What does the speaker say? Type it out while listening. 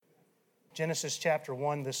Genesis chapter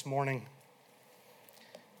 1 this morning.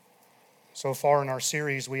 So far in our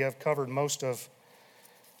series, we have covered most of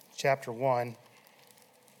chapter 1.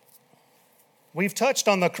 We've touched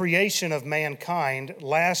on the creation of mankind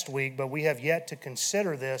last week, but we have yet to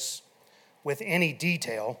consider this with any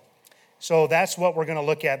detail. So that's what we're going to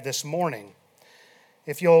look at this morning.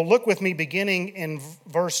 If you'll look with me beginning in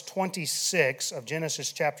verse 26 of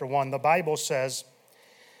Genesis chapter 1, the Bible says,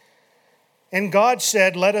 "And God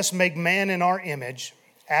said, let us make man in our image,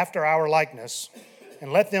 after our likeness,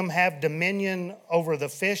 and let them have dominion over the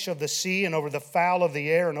fish of the sea, and over the fowl of the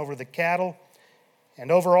air, and over the cattle,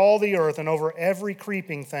 and over all the earth, and over every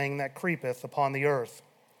creeping thing that creepeth upon the earth."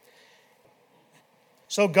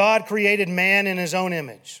 So God created man in his own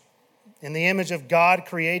image. In the image of God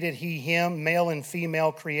created he him, male and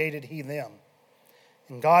female created he them.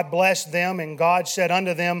 And God blessed them, and God said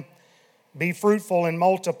unto them, "Be fruitful and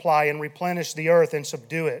multiply, and replenish the earth, and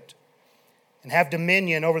subdue it, and have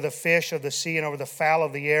dominion over the fish of the sea, and over the fowl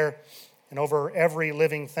of the air, and over every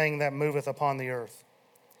living thing that moveth upon the earth."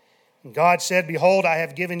 And God said, "Behold, I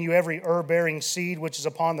have given you every herb-bearing seed which is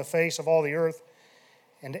upon the face of all the earth,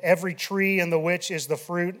 and every tree in the which is the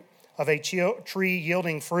fruit of a tree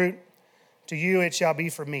yielding fruit, to you it shall be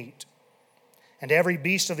for meat. And every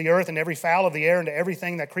beast of the earth, and every fowl of the air, and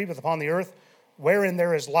everything that creepeth upon the earth, wherein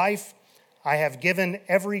there is life, I have given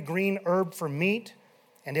every green herb for meat,"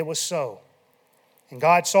 and it was so. And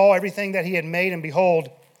God saw everything that he had made, and behold,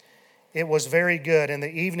 it was very good. And the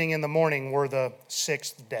evening and the morning were the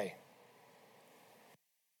sixth day.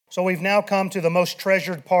 So we've now come to the most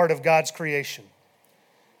treasured part of God's creation,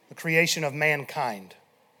 the creation of mankind.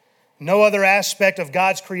 No other aspect of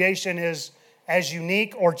God's creation is as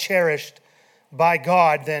unique or cherished by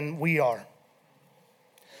God than we are.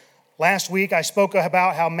 Last week, I spoke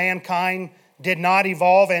about how mankind did not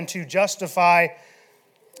evolve, and to justify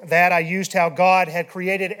that, I used how God had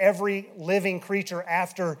created every living creature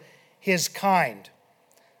after his kind.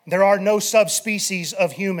 There are no subspecies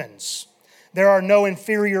of humans. There are no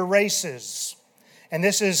inferior races. And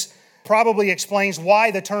this probably explains why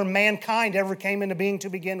the term mankind ever came into being to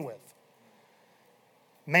begin with.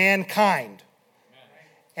 Mankind.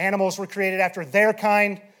 Animals were created after their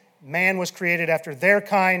kind. Man was created after their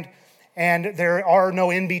kind. And there are no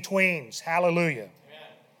in-betweens. Hallelujah. Amen.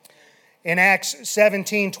 In Acts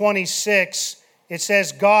 17:26, it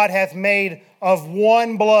says, "God hath made of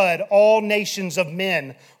one blood all nations of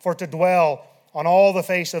men for to dwell on all the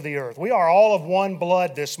face of the earth." We are all of one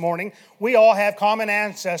blood this morning. We all have common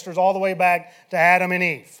ancestors all the way back to Adam and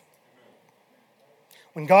Eve.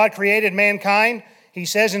 When God created mankind, he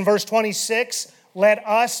says in verse 26, "Let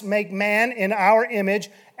us make man in our image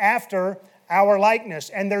after our likeness."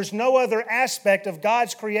 And there's no other aspect of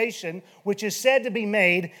God's creation which is said to be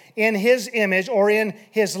made in his image or in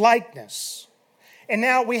his likeness. And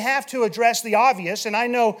now we have to address the obvious, and I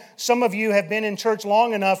know some of you have been in church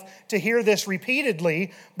long enough to hear this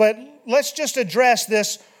repeatedly, but let's just address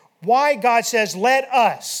this, why God says, "let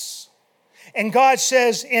us." And God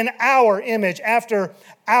says, "in our image, after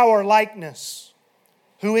our likeness."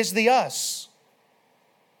 Who is the us?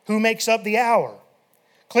 Who makes up the our?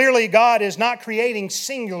 Clearly, God is not creating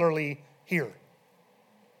singularly here.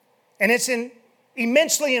 And it's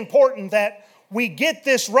immensely important that we get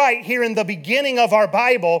this right here in the beginning of our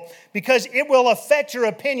Bible, because it will affect your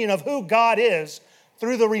opinion of who God is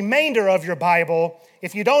through the remainder of your Bible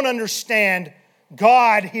if you don't understand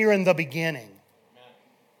God here in the beginning.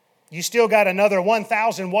 You still got another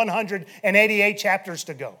 1,188 chapters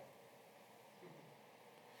to go.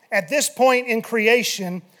 At this point in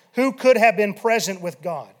creation, who could have been present with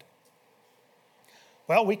God?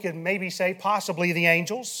 Well, we could maybe say possibly the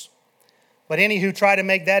angels. But any who try to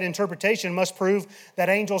make that interpretation must prove that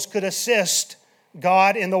angels could assist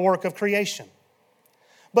God in the work of creation.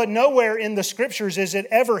 But nowhere in the Scriptures is it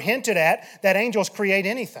ever hinted at that angels create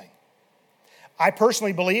anything. I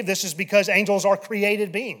personally believe this is because angels are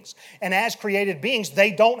created beings. And as created beings,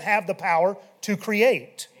 they don't have the power to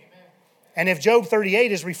create. And if Job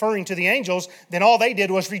 38 is referring to the angels, then all they did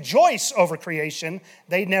was rejoice over creation.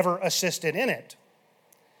 They never assisted in it.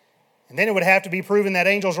 And then it would have to be proven that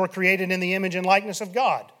angels were created in the image and likeness of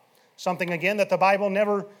God. Something, again, that the Bible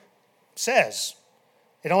never says.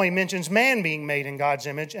 It only mentions man being made in God's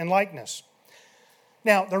image and likeness.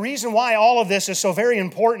 Now, the reason why all of this is so very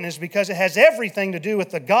important is because it has everything to do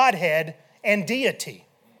with the Godhead and deity.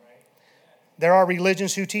 There are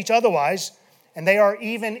religions who teach otherwise, and they are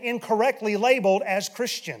even incorrectly labeled as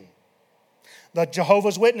Christian. The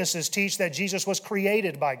Jehovah's Witnesses teach that Jesus was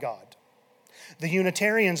created by God. The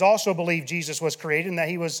Unitarians also believe Jesus was created and that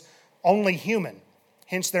he was only human,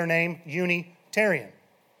 hence their name, Unitarian.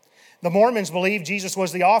 The Mormons believe Jesus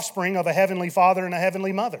was the offspring of a heavenly father and a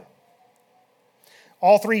heavenly mother.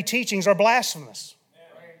 All three teachings are blasphemous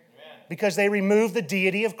because they remove the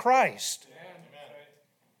deity of Christ.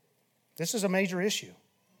 This is a major issue.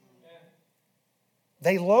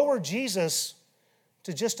 They lower Jesus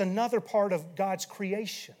to just another part of God's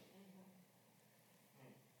creation.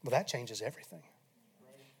 Well, that changes everything.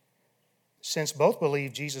 Since both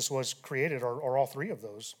believe Jesus was created, or all three of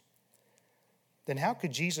those, then how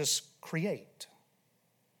could Jesus create?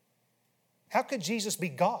 How could Jesus be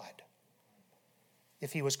God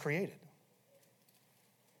if he was created?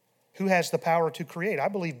 Who has the power to create? I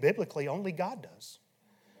believe biblically only God does.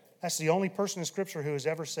 That's the only person in Scripture who has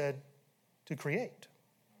ever said to create.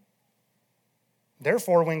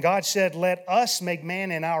 Therefore, when God said, "Let us make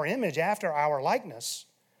man in our image after our likeness,"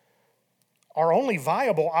 our only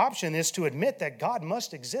viable option is to admit that God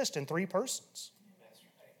must exist in three persons.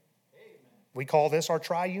 We call this our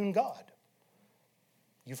triune God.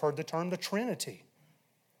 You've heard the term the Trinity.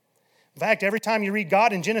 In fact, every time you read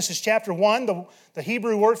God in Genesis chapter 1, the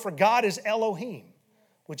Hebrew word for God is Elohim,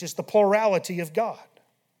 which is the plurality of God.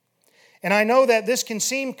 And I know that this can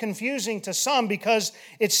seem confusing to some because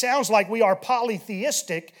it sounds like we are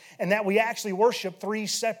polytheistic and that we actually worship three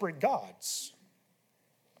separate gods.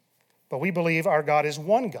 But we believe our God is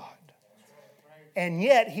one God. And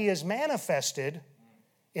yet he is manifested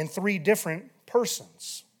in three different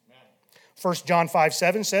persons. 1 John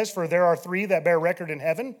 5:7 says, "For there are three that bear record in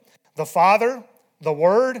heaven, the Father, the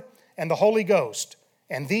Word, and the Holy Ghost.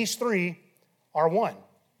 And these three are one."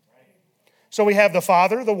 So we have the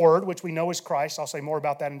Father, the Word, which we know is Christ. I'll say more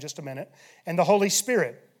about that in just a minute. And the Holy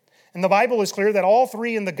Spirit. And the Bible is clear that all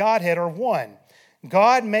three in the Godhead are one.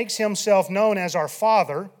 God makes himself known as our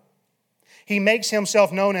Father. He makes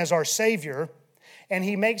himself known as our Savior. And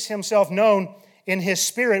he makes himself known in his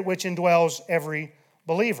Spirit, which indwells every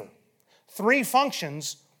believer. Three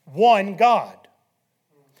functions, one God.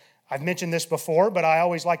 I've mentioned this before, but I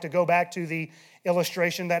always like to go back to the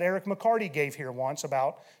illustration that Eric McCarty gave here once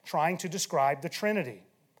about trying to describe the Trinity.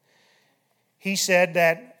 He said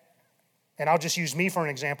that, and I'll just use me for an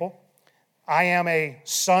example, I am a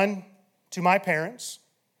son to my parents,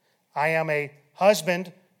 I am a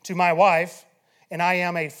husband to my wife, and I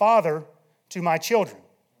am a father to my children.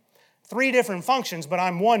 Three different functions, but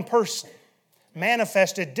I'm one person,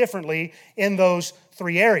 manifested differently in those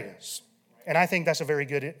three areas. And I think that's a very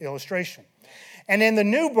good illustration. And in the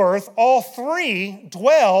new birth, all three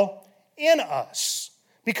dwell in us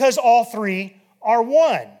because all three are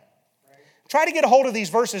one. Try to get a hold of these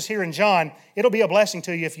verses here in John. It'll be a blessing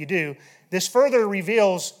to you if you do. This further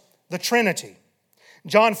reveals the Trinity.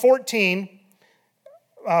 John 14,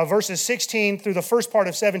 verses 16 through the first part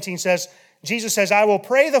of 17 says, Jesus says, "I will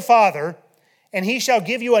pray the Father, and he shall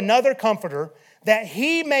give you another comforter, that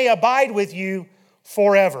he may abide with you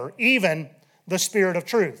forever, even the Spirit of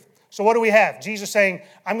truth." So what do we have? Jesus saying,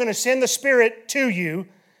 I'm going to send the Spirit to you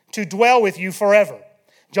to dwell with you forever.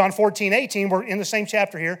 John 14:18, we're in the same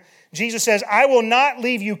chapter here. Jesus says, "I will not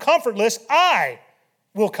leave you comfortless. I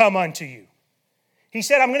will come unto you." He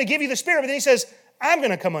said, I'm going to give you the Spirit, but then he says, I'm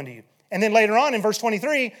going to come unto you. And then later on in verse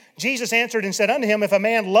 23, Jesus answered and said unto him, "If a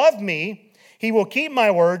man love me, he will keep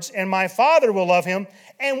my words, and my Father will love him,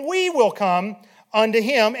 and we will come unto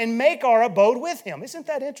him and make our abode with him." Isn't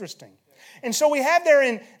that interesting? And so we have there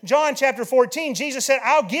in John chapter 14, Jesus said,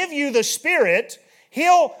 I'll give you the Spirit.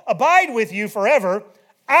 He'll abide with you forever.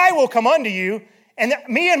 I will come unto you, and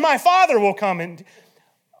me and my Father will come. And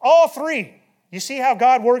all three. You see how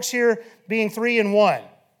God works here, being three in one.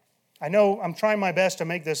 I know I'm trying my best to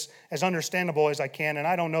make this as understandable as I can, and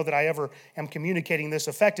I don't know that I ever am communicating this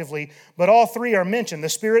effectively, but all three are mentioned, the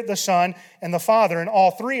Spirit, the Son, and the Father, and all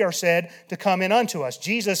three are said to come in unto us.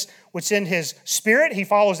 Jesus would send his Spirit, he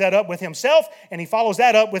follows that up with himself, and he follows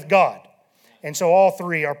that up with God. And so all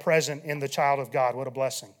three are present in the child of God. What a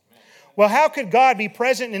blessing. Well, how could God be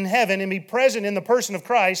present in heaven and be present in the person of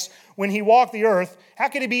Christ when he walked the earth? How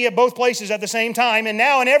could he be at both places at the same time, and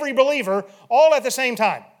now in every believer, all at the same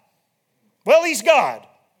time? Well, he's God.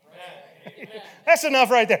 That's enough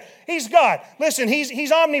right there. He's God. Listen,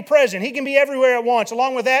 he's omnipresent. He can be everywhere at once.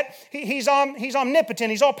 Along with that, he's omnipotent.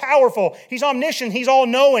 He's all powerful. He's omniscient. He's all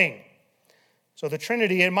knowing. So the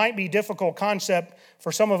Trinity, it might be a difficult concept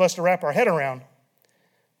for some of us to wrap our head around.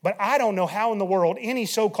 But I don't know how in the world any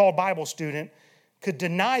so-called Bible student could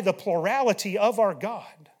deny the plurality of our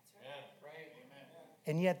God.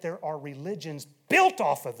 And yet there are religions built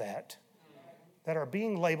off of that are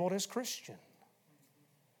being labeled as Christian.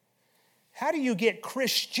 How do you get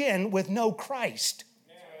Christian with no Christ?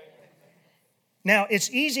 Now, it's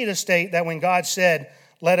easy to state that when God said,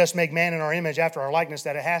 let us make man in our image after our likeness,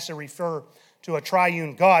 that it has to refer to a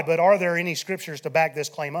triune God. But are there any scriptures to back this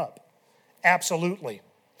claim up? Absolutely.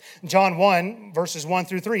 John 1, verses 1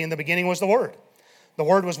 through 3, in the beginning was the Word. The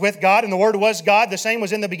Word was with God, and the Word was God. The same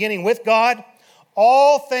was in the beginning with God.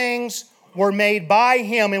 All things were made by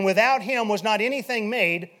Him, and without Him was not anything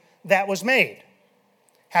made that was made.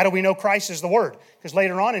 How do we know Christ is the Word? Because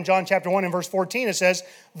later on in John chapter 1 and verse 14 it says,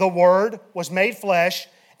 the Word was made flesh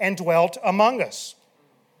and dwelt among us.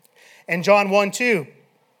 In John 1, 2,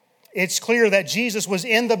 it's clear that Jesus was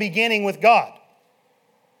in the beginning with God,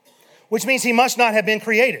 which means He must not have been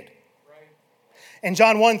created. In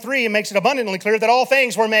John 1, 3, it makes it abundantly clear that all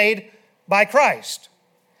things were made by Christ.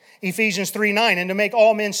 Ephesians 3, 9, and to make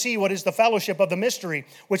all men see what is the fellowship of the mystery,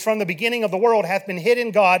 which from the beginning of the world hath been hid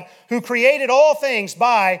in God, who created all things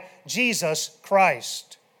by Jesus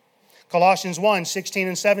Christ. Colossians 1, 16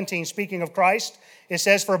 and 17, speaking of Christ, it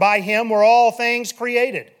says, for by Him were all things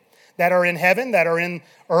created, that are in heaven, that are in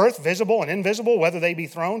earth, visible and invisible, whether they be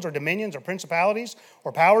thrones or dominions or principalities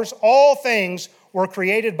or powers. All things were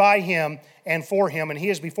created by Him and for Him, and He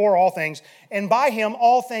is before all things, and by Him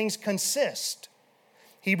all things consist.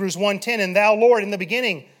 Hebrews 1:10, and thou, Lord, in the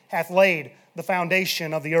beginning hath laid the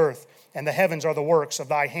foundation of the earth, and the heavens are the works of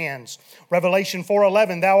thy hands. Revelation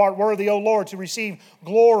 4:11, thou art worthy, O Lord, to receive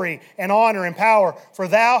glory and honor and power, for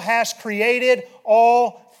thou hast created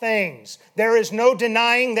all things. There is no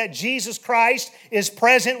denying that Jesus Christ is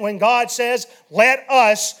present when God says, let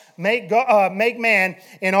us make man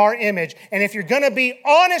in our image. And if you're going to be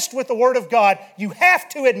honest with the Word of God, you have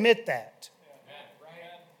to admit that.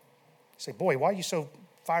 You say, boy, why are you so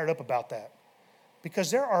fired up about that? Because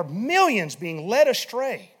there are millions being led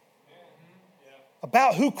astray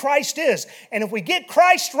about who Christ is. And if we get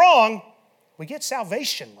Christ wrong, we get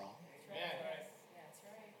salvation wrong.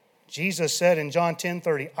 Jesus said in John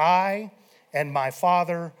 10:30, I and my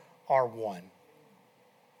Father are one.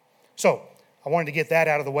 So I wanted to get that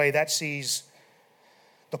out of the way. That sees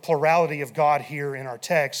the plurality of God here in our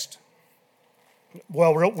text.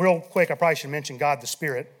 Well, real quick, I probably should mention God the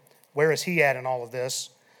Spirit. Where is He at in all of this?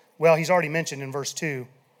 Well, He's already mentioned in verse 2,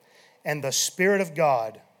 and the Spirit of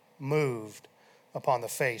God moved upon the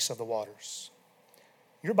face of the waters.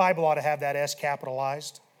 Your Bible ought to have that S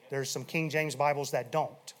capitalized. There's some King James Bibles that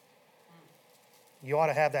don't. You ought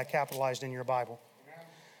to have that capitalized in your Bible.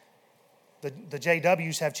 The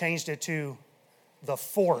JWs have changed it to the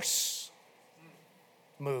force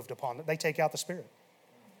moved upon it. They take out the Spirit.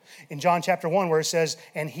 In John chapter 1 where it says,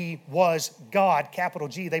 and He was God, capital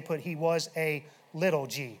G, they put He was a little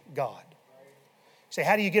g, God. You say,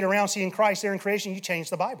 how do you get around seeing Christ there in creation? You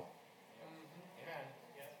change the Bible.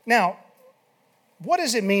 Now, what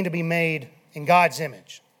does it mean to be made in God's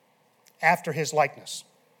image after His likeness?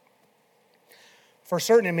 For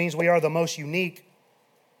certain, it means we are the most unique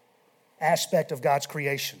aspect of God's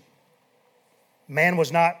creation. Man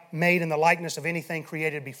was not made in the likeness of anything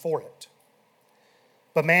created before it.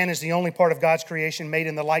 But man is the only part of God's creation made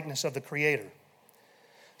in the likeness of the Creator.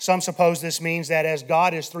 Some suppose this means that as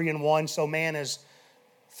God is three in one, so man is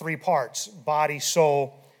three parts, body,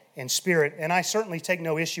 soul, and spirit. And I certainly take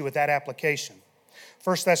no issue with that application.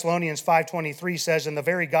 1 Thessalonians 5:23 says, and the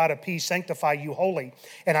very God of peace sanctify you wholly.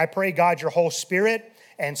 And I pray, God, your whole spirit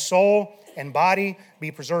and soul and body be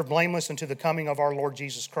preserved blameless unto the coming of our Lord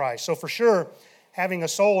Jesus Christ. So for sure, having a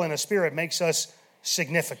soul and a spirit makes us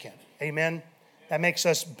significant. Amen? That makes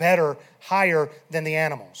us better, higher than the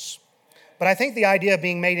animals. But I think the idea of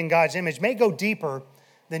being made in God's image may go deeper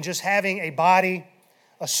than just having a body,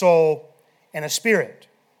 a soul, and a spirit.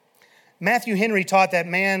 Matthew Henry taught that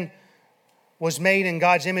man was made in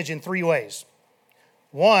God's image in three ways.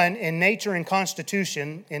 One, in nature and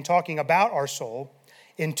constitution, in talking about our soul.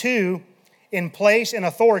 In two, in place and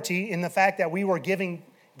authority, in the fact that we were given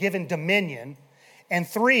dominion. And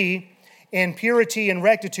three, in purity and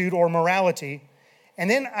rectitude or morality. And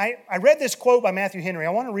then I read this quote by Matthew Henry.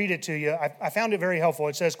 I want to read it to you. I found it very helpful.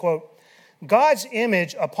 It says, quote, God's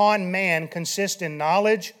image upon man consists in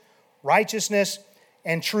knowledge, righteousness,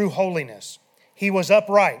 and true holiness. He was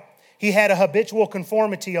upright. He had a habitual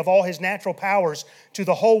conformity of all his natural powers to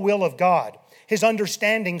the whole will of God. His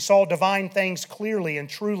understanding saw divine things clearly and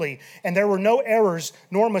truly, and there were no errors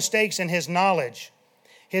nor mistakes in his knowledge.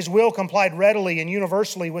 His will complied readily and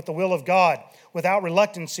universally with the will of God, without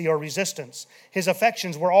reluctancy or resistance. His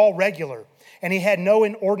affections were all regular, and he had no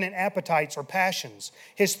inordinate appetites or passions.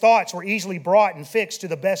 His thoughts were easily brought and fixed to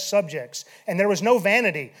the best subjects, and there was no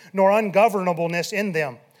vanity nor ungovernableness in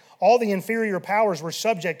them. All the inferior powers were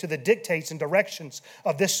subject to the dictates and directions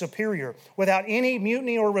of this superior, without any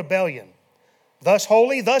mutiny or rebellion. Thus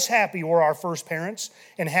holy, thus happy were our first parents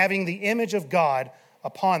in having the image of God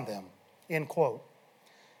upon them, end quote.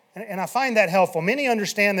 And I find that helpful. Many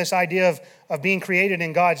understand this idea of being created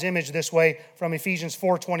in God's image this way from Ephesians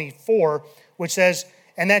 4:24, which says,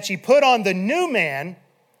 and that ye put on the new man,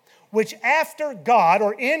 which after God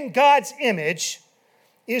or in God's image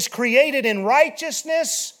is created in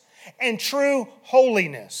righteousness and true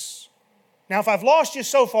holiness. Now, if I've lost you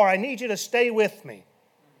so far, I need you to stay with me.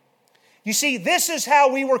 You see, this is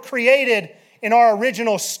how we were created in our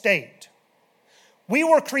original state. We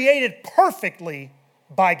were created perfectly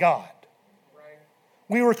by God.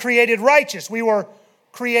 We were created righteous. We were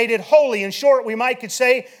created holy. In short, we might could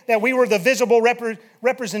say that we were the visible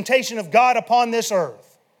representation of God upon this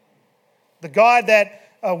earth. The God that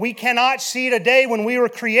we cannot see today. When we were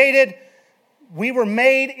created, we were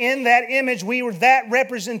made in that image. We were that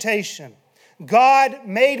representation. God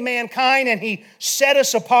made mankind and He set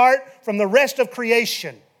us apart from the rest of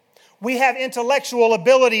creation. We have intellectual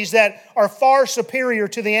abilities that are far superior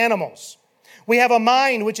to the animals. We have a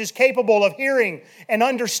mind which is capable of hearing and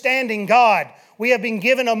understanding God. We have been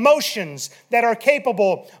given emotions that are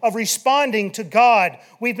capable of responding to God.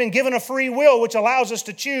 We've been given a free will which allows us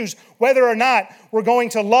to choose whether or not we're going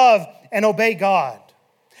to love and obey God.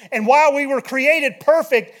 And while we were created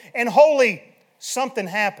perfect and holy, something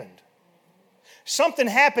happened. Something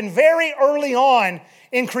happened very early on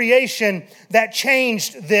in creation that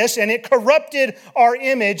changed this, and it corrupted our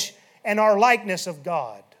image and our likeness of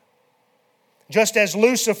God. Just as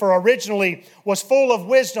Lucifer originally was full of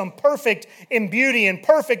wisdom, perfect in beauty and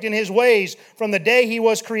perfect in his ways from the day he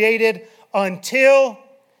was created until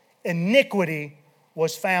iniquity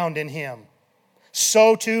was found in him.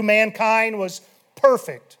 So too mankind was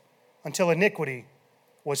perfect until iniquity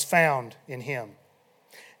was found in him.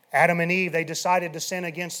 Adam and Eve, they decided to sin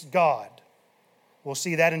against God. We'll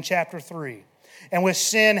see that in chapter 3. And with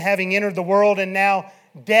sin having entered the world and now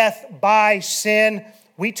death by sin,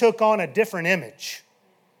 we took on a different image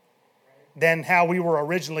than how we were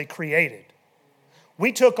originally created.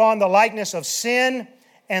 We took on the likeness of sin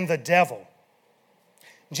and the devil.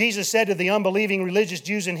 Jesus said to the unbelieving religious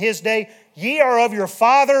Jews in His day, ye are of your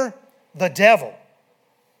father, the devil.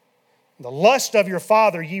 The lust of your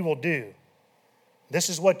father ye will do. This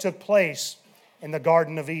is what took place in the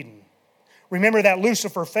Garden of Eden. Remember that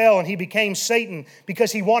Lucifer fell and he became Satan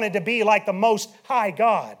because he wanted to be like the Most High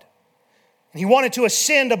God. And he wanted to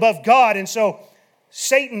ascend above God. And so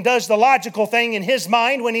Satan does the logical thing in his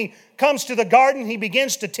mind. When he comes to the garden, he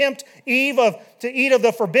begins to tempt Eve to eat of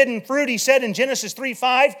the forbidden fruit. He said in Genesis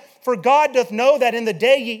 3:5, for God doth know that in the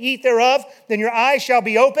day ye eat thereof, then your eyes shall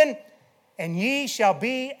be open, and ye shall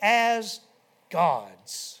be as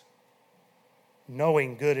gods,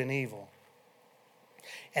 knowing good and evil.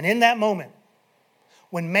 And in that moment,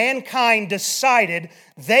 when mankind decided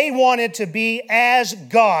they wanted to be as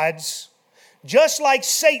gods, just like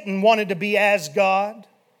Satan wanted to be as God,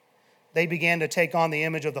 they began to take on the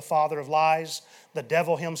image of the father of lies, the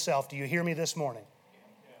devil himself. Do you hear me this morning?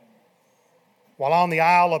 While on the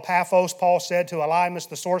Isle of Paphos, Paul said to Elymas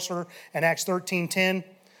the sorcerer in Acts 13:10,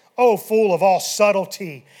 O fool of all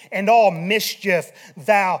subtlety and all mischief,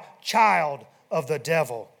 thou child of the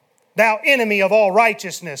devil, thou enemy of all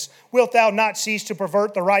righteousness, wilt thou not cease to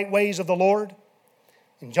pervert the right ways of the Lord?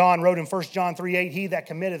 And John wrote in 1 John 3:8, he that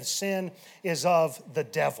committeth sin is of the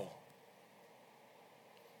devil.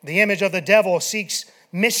 The image of the devil seeks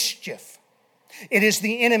mischief. It is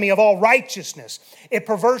the enemy of all righteousness. It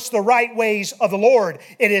perverts the right ways of the Lord.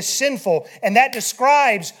 It is sinful. And that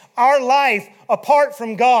describes our life apart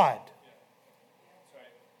from God.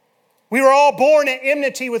 We were all born at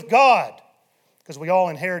enmity with God because we all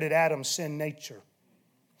inherited Adam's sin nature.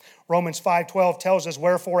 Romans 5:12 tells us,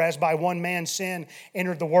 wherefore as by one man sin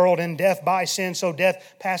entered the world, and death by sin, so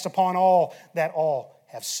death passed upon all, that all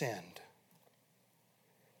have sinned.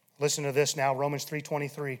 Listen to this now, Romans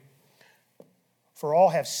 3:23. For all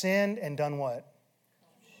have sinned and done what?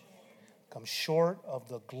 Come short of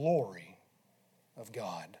the glory of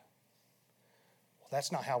God. Well,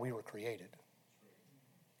 that's not how we were created.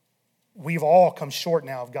 We've all come short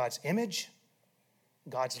now of God's image,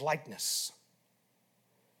 God's likeness.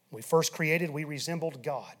 When we first created, we resembled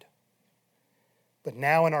God. But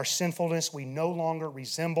now in our sinfulness, we no longer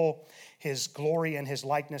resemble His glory and His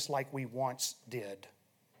likeness like we once did.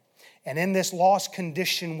 And in this lost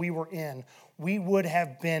condition we were in, we would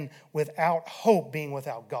have been without hope being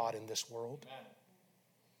without God in this world.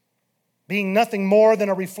 Being nothing more than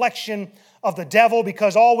a reflection of the devil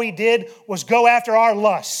because all we did was go after our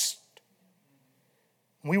lust.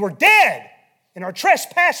 We were dead in our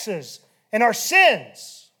trespasses and our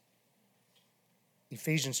sins.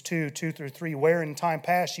 Ephesians 2:2-3, where in time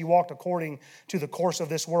past ye walked according to the course of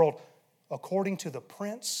this world, according to the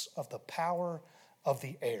prince of the power of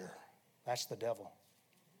the air. That's the devil.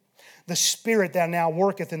 The spirit that now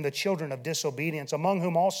worketh in the children of disobedience, among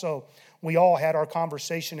whom also we all had our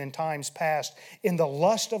conversation in times past, in the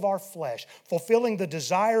lust of our flesh, fulfilling the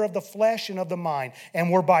desire of the flesh and of the mind,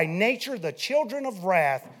 and were by nature the children of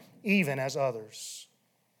wrath, even as others.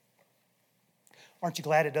 Aren't you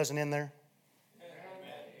glad it doesn't end there?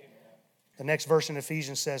 The next verse in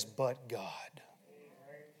Ephesians says, but God.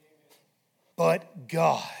 But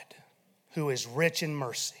God, who is rich in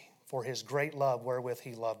mercy, for his great love wherewith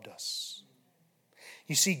he loved us.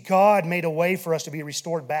 You see, God made a way for us to be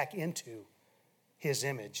restored back into his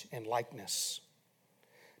image and likeness.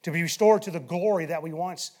 To be restored to the glory that we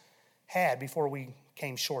once had before we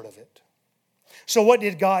came short of it. So what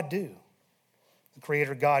did God do? The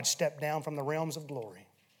Creator God stepped down from the realms of glory.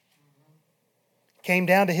 Came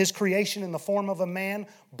down to his creation in the form of a man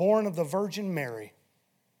born of the Virgin Mary.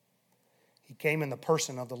 He came in the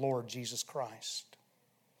person of the Lord Jesus Christ.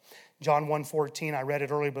 John 1:14, I read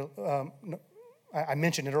it earlier, but I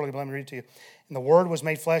mentioned it earlier, but let me read it to you. And the Word was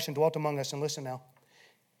made flesh and dwelt among us. And listen now.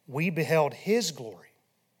 We beheld his glory,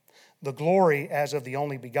 the glory as of the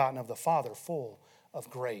only begotten of the Father, full of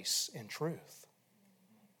grace and truth.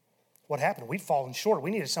 What happened? We'd fallen short.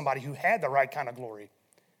 We needed somebody who had the right kind of glory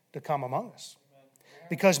to come among us.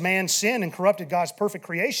 Because man sinned and corrupted God's perfect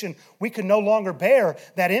creation, we could no longer bear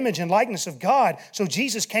that image and likeness of God. So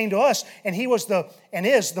Jesus came to us, and he was and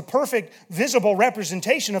is the perfect visible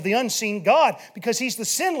representation of the unseen God, because he's the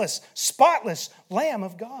sinless, spotless Lamb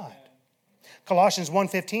of God. Colossians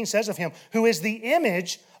 1:15 says of him, who is the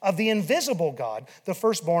image of the invisible God, the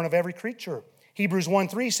firstborn of every creature. Hebrews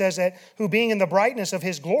 1:3 says that, who being in the brightness of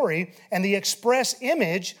his glory and the express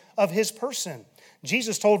image of his person.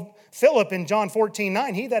 Jesus told Philip in John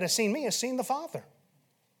 14:9, he that has seen me has seen the Father.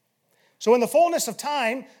 So in the fullness of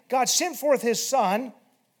time, God sent forth his Son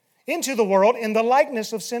into the world in the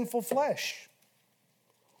likeness of sinful flesh.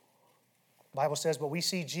 The Bible says, but we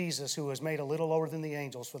see Jesus, who was made a little lower than the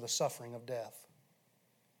angels for the suffering of death.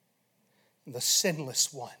 The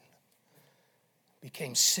sinless one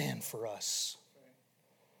became sin for us.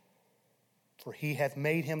 For he hath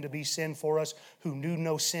made him to be sin for us, who knew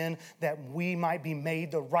no sin, that we might be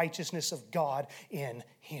made the righteousness of God in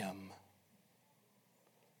him.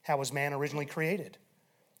 How was man originally created?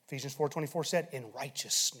 Ephesians 4:24 said, in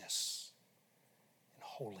righteousness and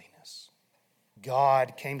holiness.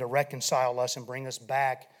 God came to reconcile us and bring us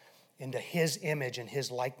back into his image and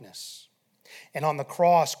his likeness. And on the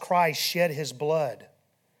cross, Christ shed his blood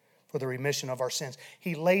for the remission of our sins.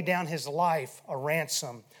 He laid down his life a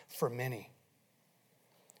ransom for many.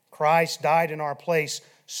 Christ died in our place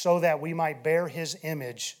so that we might bear his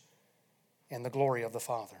image and the glory of the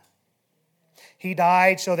Father. He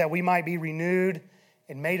died so that we might be renewed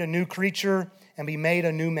and made a new creature and be made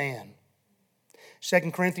a new man.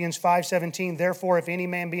 2 Corinthians 5:17, therefore, if any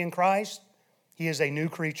man be in Christ, he is a new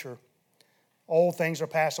creature. Old things are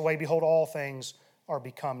passed away. Behold, all things are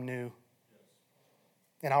become new.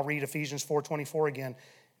 And I'll read Ephesians 4:24 again,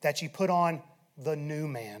 that ye put on the new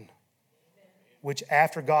man, which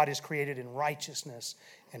after God is created in righteousness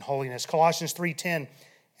and holiness. Colossians 3:10,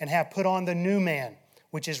 and have put on the new man,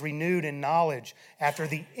 which is renewed in knowledge after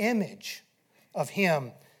the image of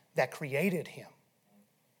him that created him.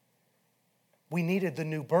 We needed the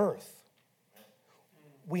new birth.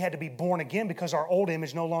 We had to be born again because our old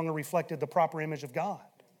image no longer reflected the proper image of God.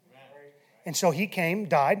 And so he came,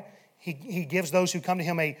 died. He gives those who come to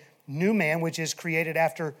him a new man, which is created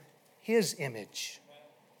after his image.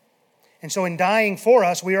 And so in dying for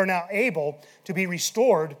us, we are now able to be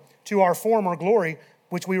restored to our former glory,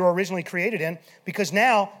 which we were originally created in, because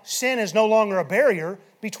now sin is no longer a barrier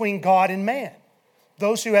between God and man.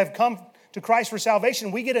 Those who have come to Christ for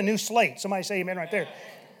salvation, we get a new slate. Somebody say amen right there.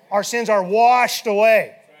 Our sins are washed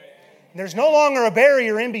away. There's no longer a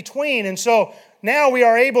barrier in between. And so now we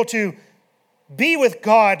are able to be with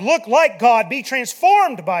God, look like God, be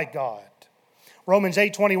transformed by God. Romans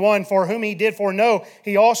 8:21, for whom he did foreknow,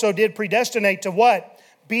 he also did predestinate to what?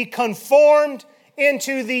 Be conformed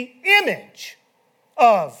into the image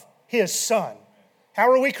of his Son. How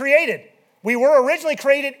were we created? We were originally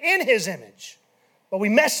created in his image, but we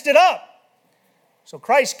messed it up. So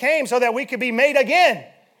Christ came so that we could be made again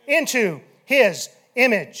into his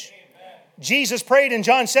image. Amen. Jesus prayed in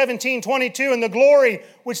John 17:22, and the glory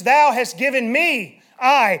which thou hast given me,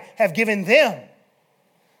 I have given them,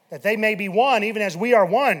 that they may be one, even as we are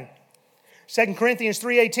one. 2 Corinthians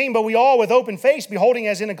 3:18, but we all with open face, beholding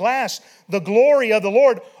as in a glass the glory of the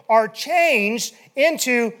Lord, are changed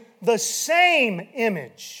into the same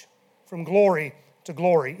image from glory to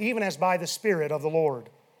glory, even as by the Spirit of the Lord.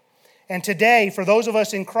 And today, for those of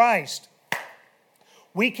us in Christ,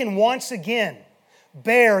 we can once again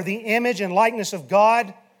bear the image and likeness of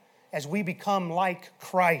God as we become like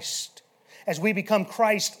Christ, as we become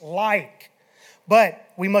Christ-like. But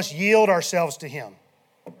we must yield ourselves to Him.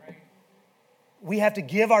 We have to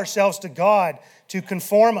give ourselves to God to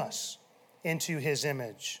conform us into His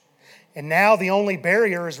image. And now the only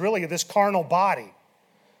barrier is really this carnal body,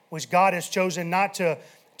 which God has chosen not to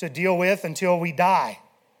deal with until we die.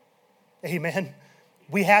 Amen.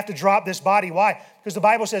 We have to drop this body. Why? Because the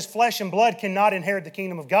Bible says flesh and blood cannot inherit the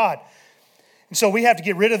kingdom of God. And so we have to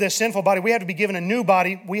get rid of this sinful body. We have to be given a new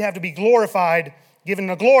body. We have to be glorified, given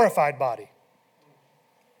a glorified body.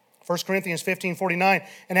 1 Corinthians 15:49,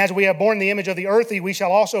 and as we have borne the image of the earthly, we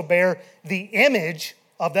shall also bear the image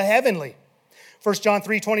of the heavenly. 1 John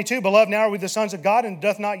 3:22, beloved, now are we the sons of God, and it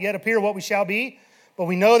doth not yet appear what we shall be. But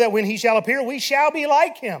we know that when He shall appear, we shall be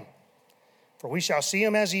like Him, for we shall see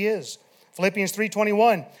Him as He is. Philippians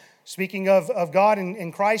 3:21, speaking of God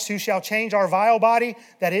in Christ, who shall change our vile body,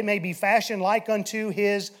 that it may be fashioned like unto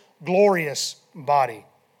His glorious body.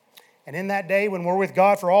 And in that day, when we're with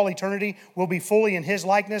God for all eternity, we'll be fully in His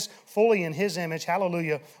likeness, fully in His image.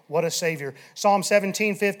 Hallelujah, what a Savior. Psalm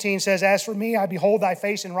 17:15 says, as for me, I behold thy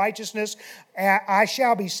face in righteousness. I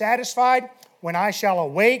shall be satisfied when I shall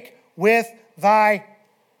awake with thy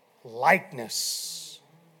likeness.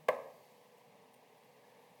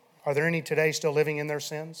 Are there any today still living in their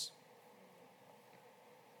sins?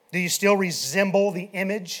 Do you still resemble the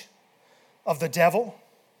image of the devil?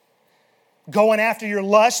 Going after your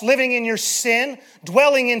lust, living in your sin,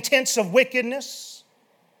 dwelling in tents of wickedness?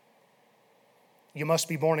 You must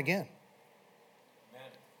be born again.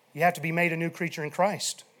 Amen. You have to be made a new creature in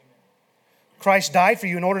Christ. Christ died for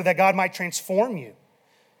you in order that God might transform you,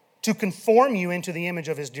 to conform you into the image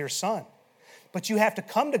of His dear Son. But you have to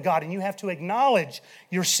come to God and you have to acknowledge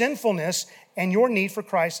your sinfulness and your need for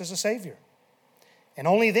Christ as a Savior. And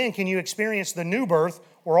only then can you experience the new birth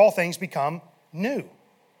where all things become new.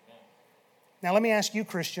 Now let me ask you,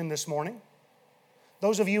 Christian, this morning,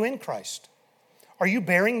 those of you in Christ, are you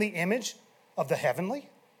bearing the image of the heavenly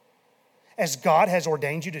as God has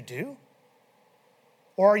ordained you to do?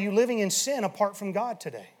 Or are you living in sin apart from God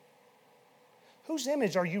today? Whose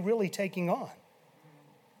image are you really taking on?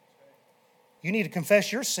 You need to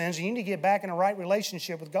confess your sins and you need to get back in a right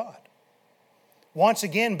relationship with God. Once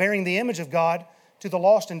again, bearing the image of God to the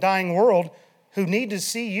lost and dying world who need to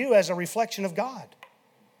see you as a reflection of God.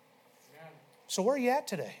 So where are you at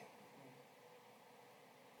today?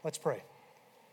 Let's pray.